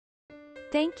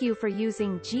Thank you for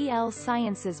using GL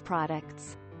Sciences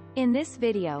products. In this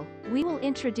video, we will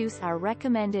introduce our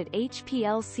recommended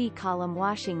HPLC column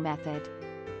washing method.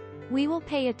 We will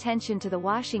pay attention to the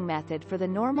washing method for the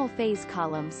normal phase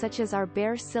column such as our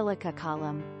bare silica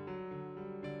column.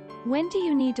 When do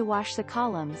you need to wash the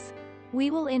columns?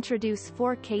 We will introduce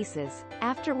 4 cases,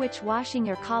 after which washing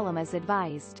your column is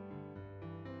advised.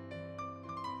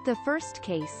 The first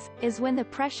case is when the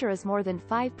pressure is more than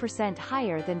 5%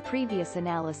 higher than previous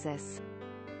analysis.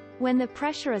 When the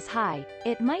pressure is high,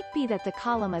 it might be that the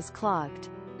column is clogged.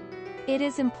 It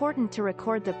is important to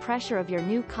record the pressure of your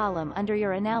new column under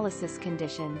your analysis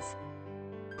conditions.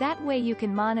 That way you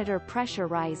can monitor pressure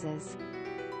rises.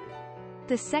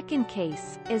 The second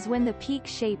case is when the peak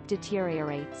shape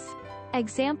deteriorates.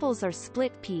 Examples are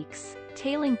split peaks,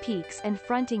 tailing peaks and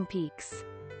fronting peaks.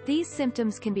 These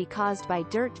symptoms can be caused by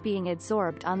dirt being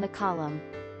adsorbed on the column.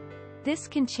 This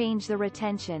can change the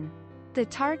retention. The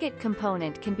target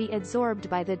component can be adsorbed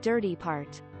by the dirty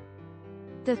part.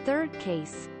 The third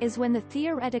case is when the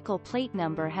theoretical plate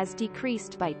number has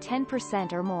decreased by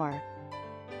 10% or more.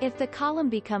 If the column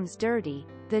becomes dirty,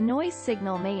 the noise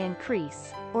signal may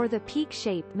increase, or the peak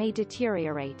shape may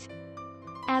deteriorate.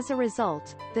 As a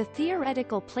result, the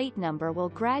theoretical plate number will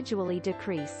gradually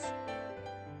decrease.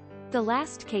 The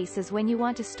last case is when you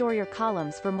want to store your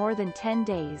columns for more than 10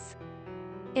 days.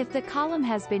 If the column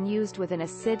has been used with an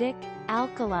acidic,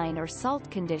 alkaline or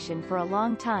salt condition for a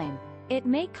long time, it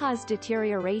may cause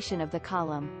deterioration of the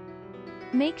column.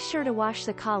 Make sure to wash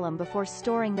the column before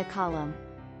storing the column.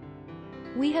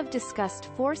 We have discussed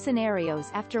 4 scenarios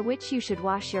after which you should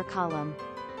wash your column.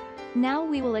 Now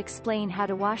we will explain how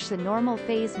to wash the normal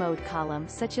phase mode column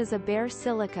such as a bare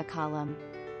silica column.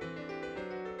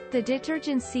 The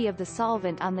detergency of the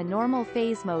solvent on the normal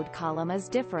phase mode column is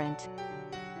different.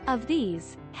 Of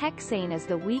these, hexane is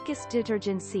the weakest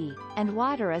detergency, and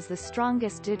water is the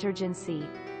strongest detergency.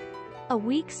 A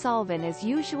weak solvent is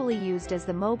usually used as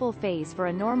the mobile phase for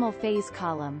a normal phase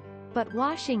column, but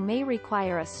washing may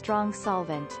require a strong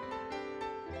solvent.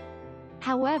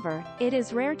 However, it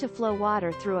is rare to flow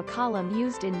water through a column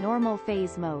used in normal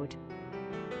phase mode.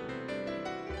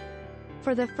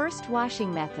 For the first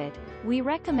washing method, we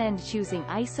recommend choosing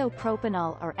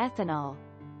isopropanol or ethanol.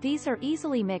 These are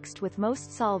easily mixed with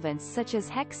most solvents such as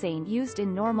hexane used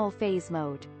in normal phase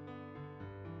mode.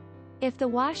 If the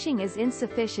washing is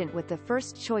insufficient with the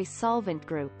first choice solvent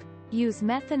group, use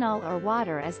methanol or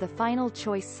water as the final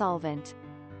choice solvent.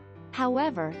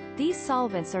 However, these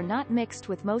solvents are not mixed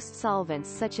with most solvents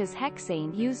such as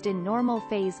hexane used in normal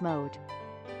phase mode.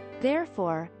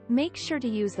 Therefore, make sure to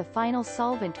use the final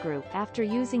solvent group after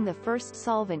using the first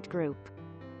solvent group.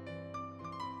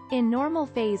 In normal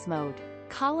phase mode,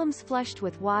 columns flushed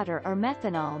with water or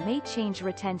methanol may change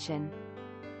retention.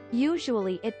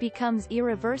 Usually it becomes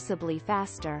irreversibly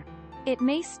faster. It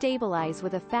may stabilize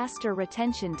with a faster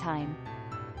retention time.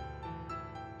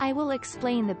 I will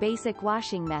explain the basic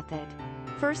washing method.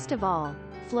 First of all,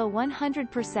 flow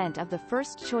 100% of the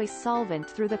first choice solvent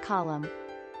through the column.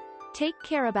 Take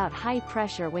care about high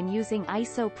pressure when using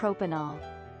isopropanol.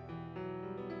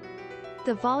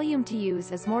 The volume to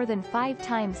use is more than 5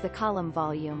 times the column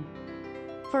volume.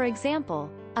 For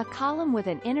example, a column with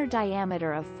an inner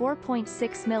diameter of 4.6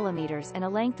 mm and a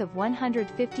length of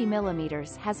 150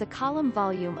 mm has a column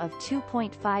volume of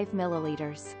 2.5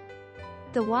 ml.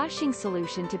 The washing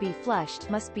solution to be flushed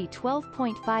must be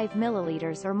 12.5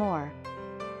 ml or more.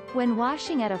 When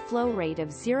washing at a flow rate of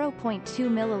 0.2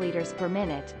 ml per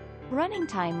minute, running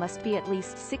time must be at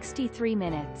least 63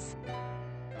 minutes.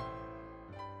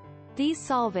 These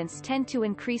solvents tend to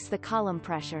increase the column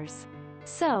pressures.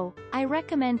 So, I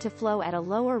recommend to flow at a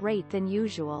lower rate than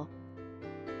usual.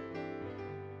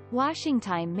 Washing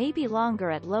time may be longer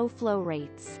at low flow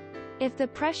rates. If the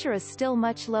pressure is still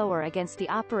much lower against the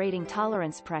operating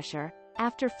tolerance pressure,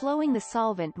 after flowing the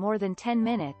solvent more than 10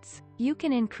 minutes, you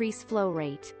can increase flow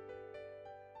rate.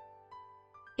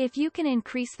 If you can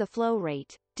increase the flow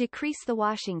rate, decrease the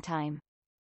washing time.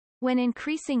 When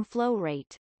increasing flow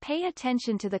rate, pay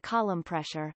attention to the column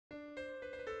pressure.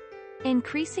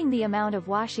 Increasing the amount of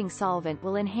washing solvent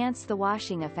will enhance the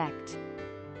washing effect.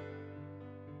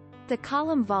 The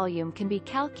column volume can be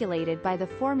calculated by the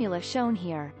formula shown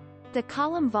here. The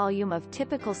column volume of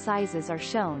typical sizes are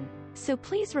shown, so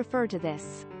please refer to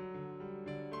this.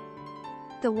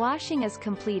 The washing is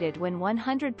completed when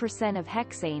 100% of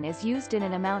hexane is used in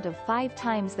an amount of 5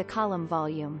 times the column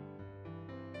volume.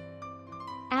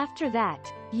 After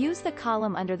that, use the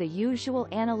column under the usual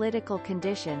analytical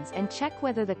conditions and check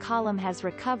whether the column has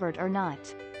recovered or not.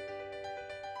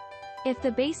 If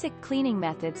the basic cleaning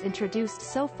methods introduced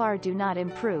so far do not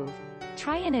improve,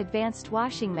 try an advanced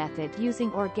washing method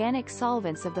using organic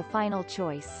solvents of the final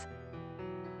choice.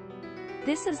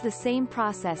 This is the same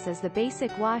process as the basic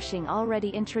washing already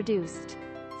introduced.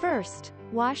 First,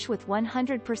 wash with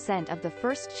 100% of the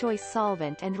first choice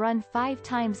solvent and run 5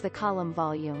 times the column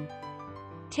volume.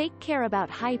 Take care about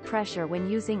high pressure when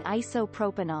using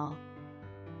isopropanol.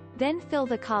 Then fill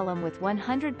the column with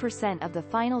 100% of the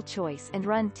final choice and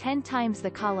run 10 times the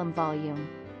column volume.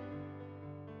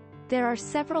 There are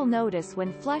several notices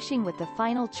when flushing with the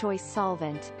final choice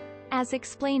solvent. As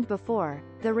explained before,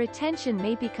 the retention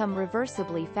may become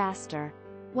reversibly faster.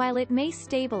 While it may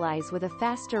stabilize with a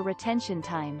faster retention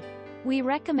time, we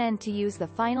recommend to use the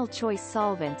final choice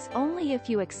solvents only if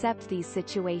you accept these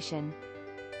situations.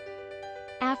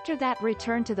 After that,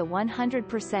 return to the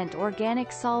 100%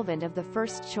 organic solvent of the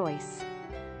first choice.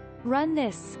 Run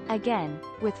this, again,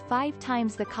 with 5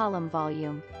 times the column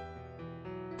volume.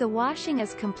 The washing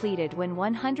is completed when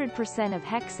 100% of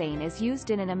hexane is used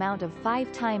in an amount of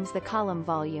 5 times the column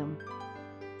volume.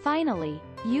 Finally,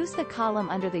 use the column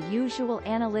under the usual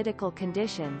analytical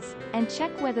conditions, and check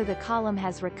whether the column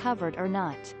has recovered or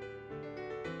not.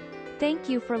 Thank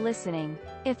you for listening.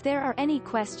 If there are any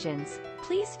questions,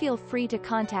 please feel free to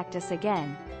contact us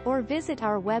again, or visit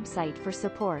our website for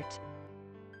support.